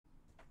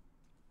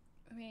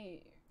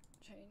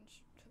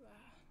change to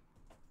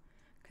there.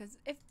 Because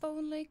if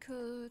only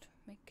could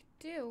make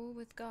a deal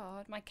with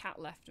God. My cat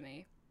left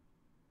me.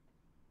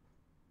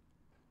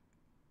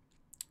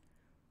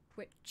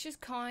 Which is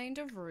kind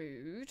of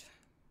rude.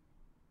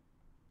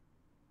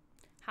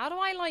 How do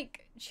I,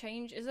 like,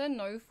 change? Is there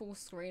no full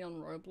screen on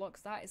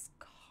Roblox? That is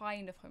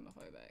kind of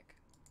homophobic.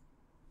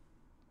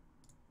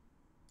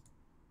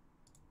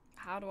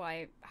 How do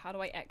I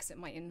exit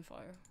my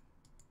info?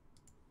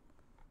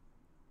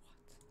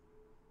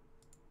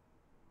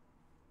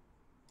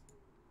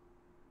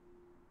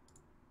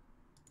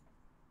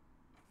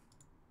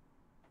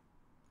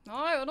 What? No,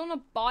 I don't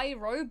want to buy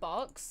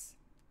Robux.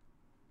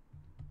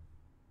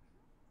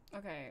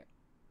 Okay.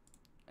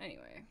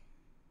 Anyway.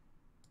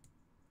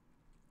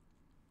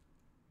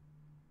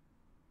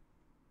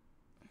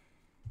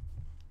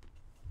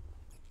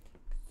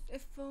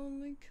 If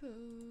only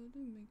could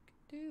make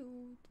a deal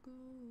with God.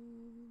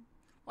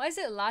 Why is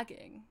it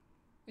lagging?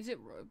 Is it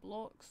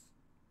Roblox?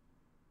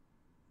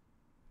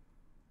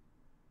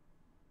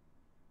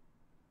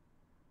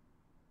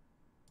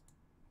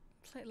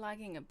 It's like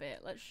lagging a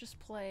bit. Let's just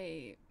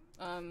play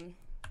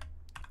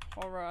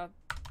horror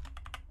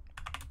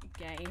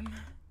game.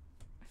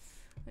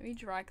 Let me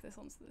drag this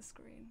onto the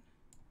screen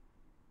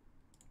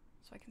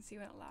so I can see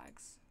when it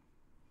lags.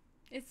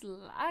 It's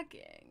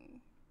lagging.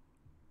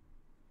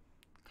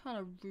 Kind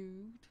of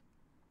rude.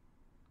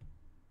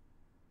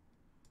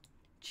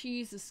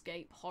 Cheese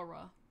Escape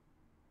horror.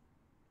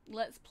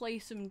 Let's play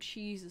some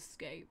Cheese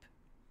Escape.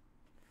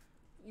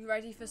 You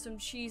ready for some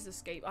Cheese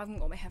Escape? I haven't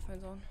got my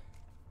headphones on.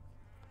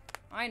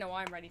 I know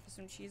I'm ready for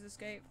some Cheese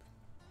Escape.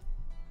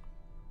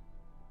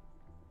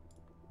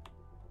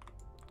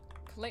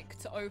 Click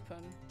to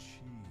open.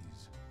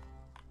 Cheese.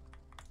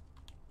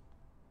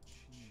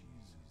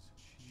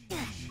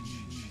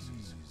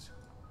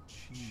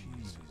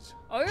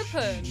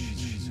 Open!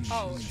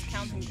 Oh, it's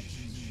counting.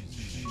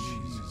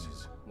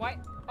 Why?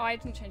 Oh, I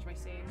didn't change my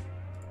scene.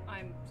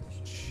 I'm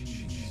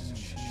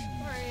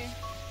sorry.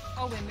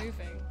 Oh, we're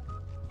moving.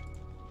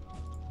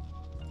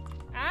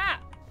 Ah!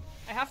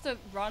 I have to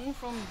run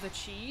from the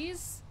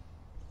cheese?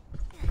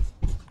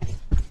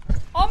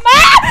 Oh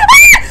my!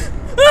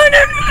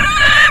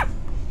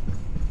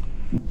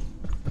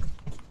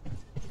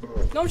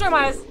 No, I'm showing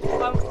my eyes.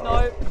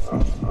 No.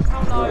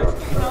 Oh no.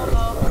 Hell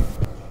no.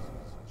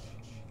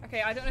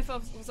 Okay, I don't know if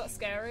was that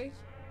scary?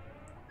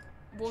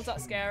 Was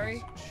that scary?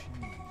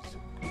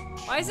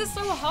 Why is this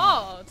so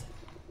hard?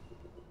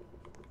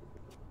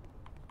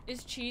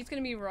 Is cheese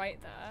gonna be right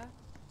there?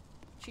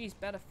 Cheese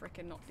better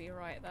frickin' not be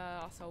right there,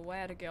 I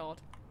swear to God.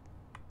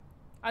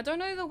 I don't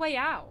know the way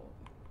out.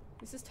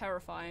 This is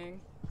terrifying.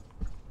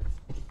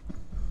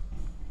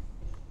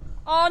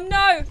 Oh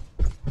no!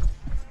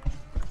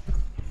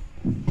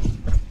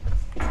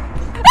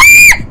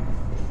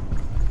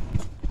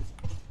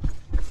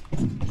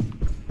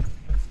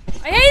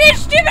 I hate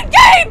this stupid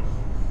game!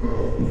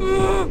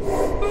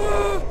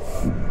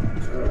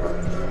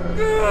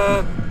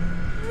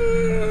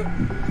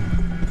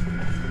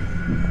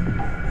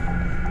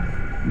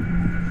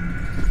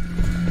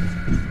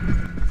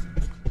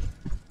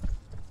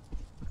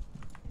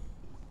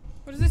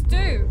 What does this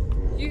do?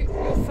 Your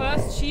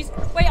first cheese.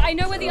 Wait, I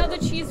know where the other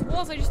cheese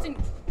was. I just didn't.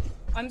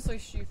 I'm so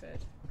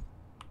stupid.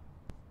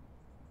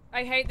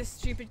 I hate this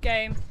stupid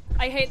game.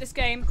 I hate this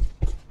game.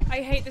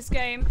 I hate this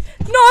game.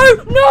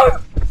 No! No!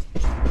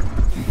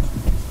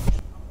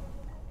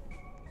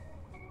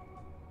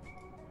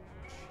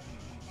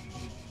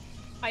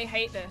 I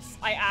hate this.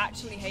 I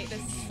actually hate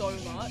this so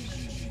much.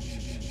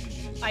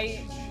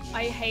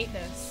 I hate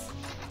this.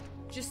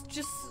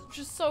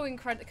 Just so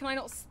incredible. Can I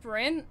not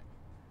sprint?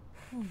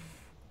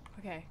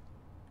 Okay.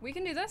 We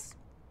can do this.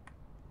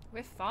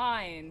 We're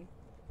fine.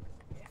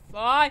 We're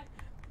fine.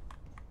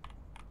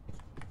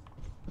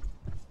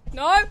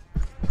 No! I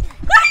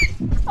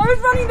was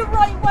running the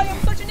right way. I'm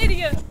such an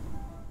idiot.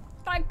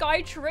 That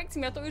guy tricked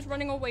me. I thought he was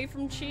running away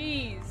from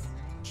cheese.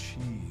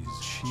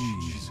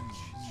 Cheese.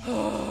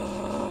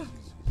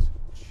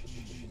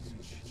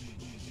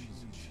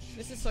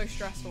 This is so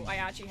stressful. I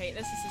actually hate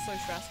this. This is so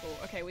stressful.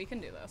 Okay, we can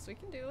do this. We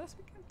can do this.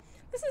 We can.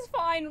 This is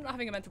fine. I'm not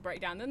having a mental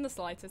breakdown in the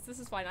slightest. This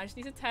is fine. I just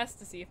need to test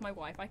to see if my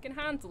Wi-Fi can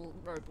handle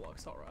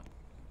Roblox horror.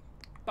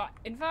 But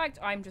in fact,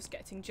 I'm just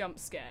getting jump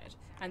scared.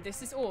 And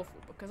this is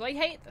awful because I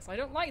hate this. I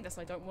don't like this.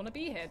 I don't want to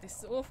be here. This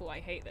is awful. I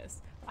hate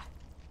this.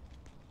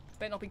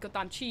 Better not be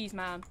goddamn cheese,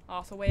 man.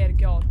 I swear to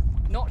God.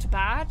 Not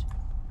bad.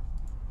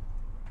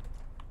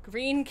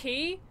 Green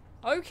key?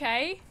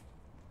 Okay.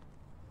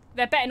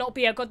 There better not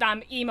be a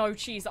goddamn emo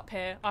cheese up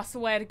here. I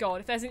swear to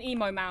God. If there's an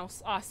emo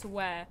mouse, I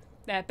swear.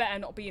 There better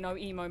not be no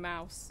emo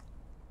mouse.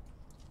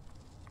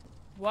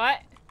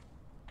 What?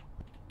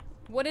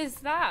 What is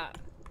that?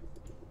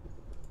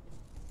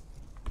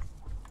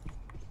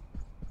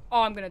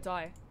 Oh, I'm gonna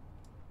die.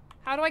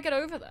 How do I get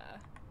over there?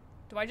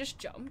 Do I just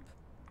jump?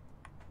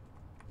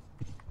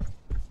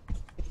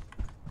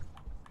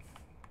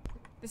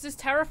 This is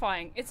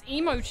terrifying. It's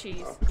emo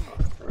cheese.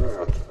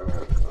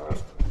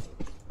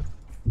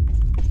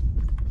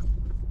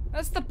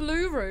 That's the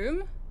blue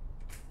room.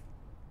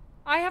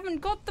 I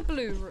haven't got the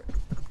blue room.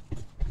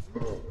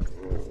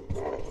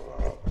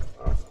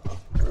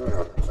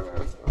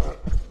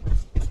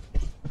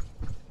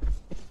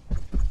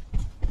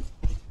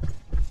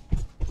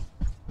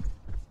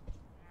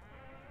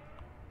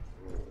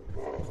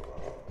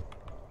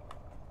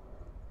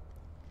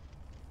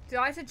 Do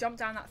I have to jump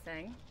down that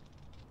thing?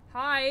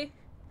 Hi.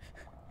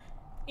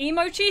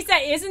 Emo cheese?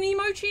 There is an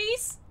emo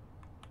cheese?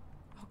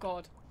 Oh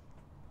god.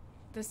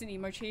 There's an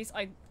emo cheese.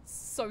 I'm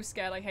so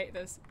scared. I hate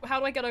this. How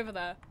do I get over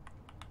there?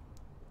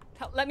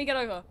 Let me get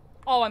over.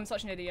 Oh, I'm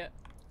such an idiot.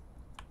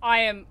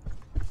 I am...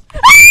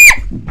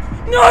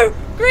 No!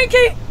 Green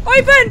key!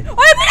 Open!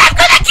 Open! I've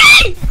got a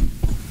key!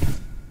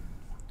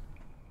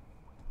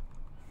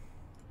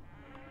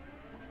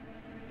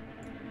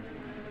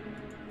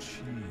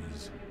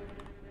 Cheese.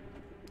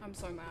 I'm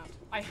so mad.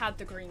 I had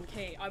the green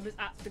key. I was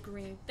at the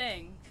green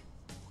thing.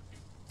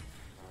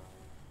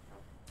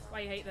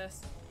 I hate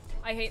this.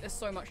 I hate this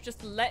so much.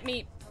 Just let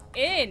me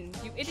in,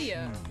 you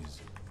idiot.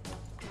 Cheese.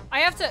 I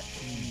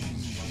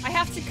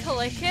have to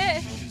click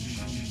it.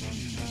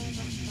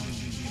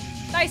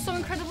 That is so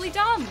incredibly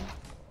dumb.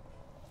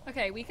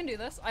 Okay, we can do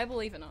this. I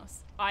believe in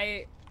us.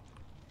 I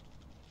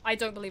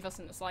don't believe us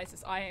in the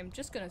slightest. I am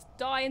just gonna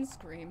die and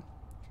scream.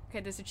 Okay,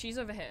 there's a cheese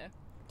over here.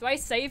 Do I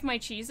save my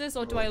cheeses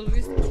or do I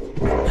lose? No,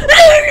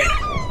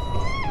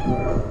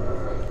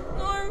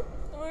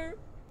 no,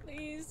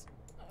 please.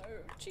 No,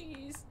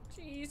 cheese,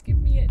 cheese, give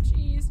me it,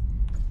 cheese.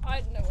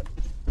 I don't know what.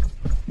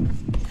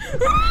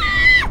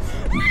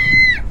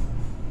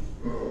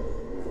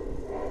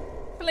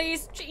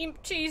 Please,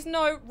 cheese,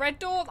 no. Red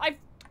door, red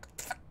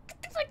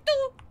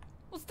door.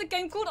 What's the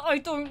game called? I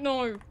don't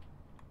know.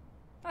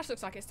 That just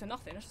looks like it's to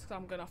nothing. It's just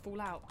I'm gonna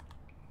fall out.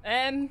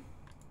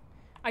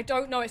 I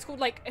don't know. It's called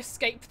like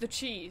escape the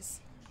cheese.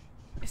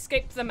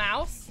 Escape the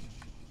mouse.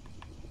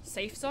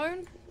 Safe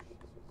zone.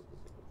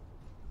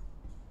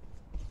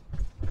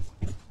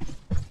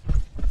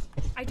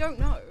 I don't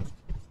know.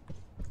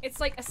 It's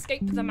like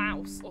escape the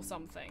mouse or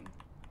something.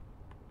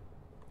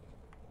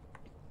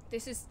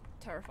 This is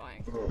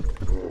terrifying.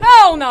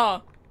 Hell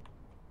no!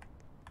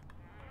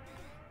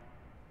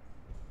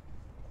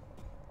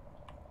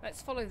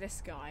 Let's follow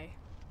this guy.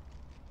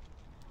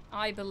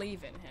 I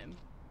believe in him.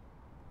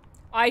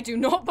 I do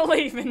not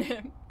believe in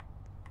him.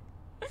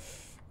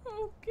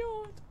 Oh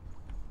god.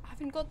 I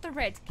haven't got the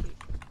red key.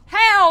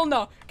 Hell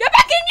no! Get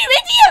back in, you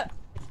idiot!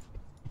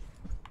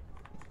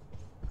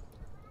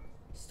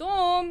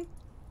 Storm!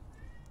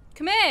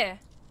 Come here!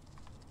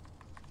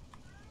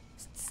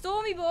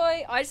 Stormy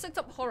boy! I just looked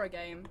up horror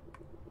game.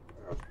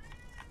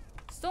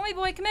 Stormy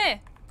boy, come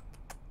here!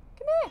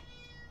 Come here!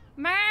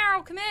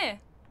 Meow, come here!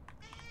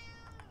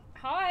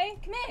 Hi,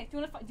 come here! Do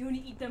you wanna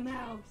eat the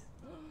mouse?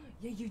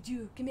 Yeah, you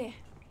do. Come here.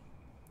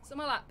 Sit on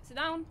my lap. Sit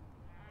down.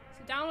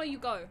 Sit down or you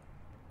go.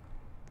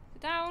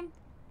 Sit down.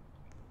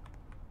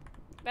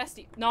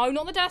 Bestie. No,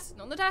 not on the desk.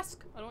 Not on the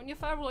desk. I don't want your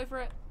fur all over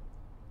it.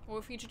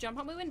 Or for you to jump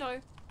out my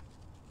window.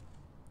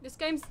 This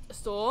game's a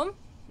storm.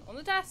 Not on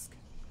the desk.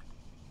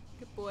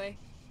 Good boy.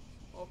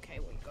 Okay,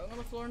 well, you're going on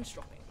the floor and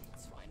stropping.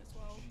 That's fine as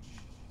well.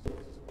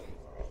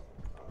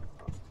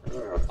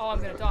 Oh, I'm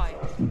gonna die.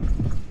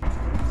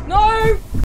 No!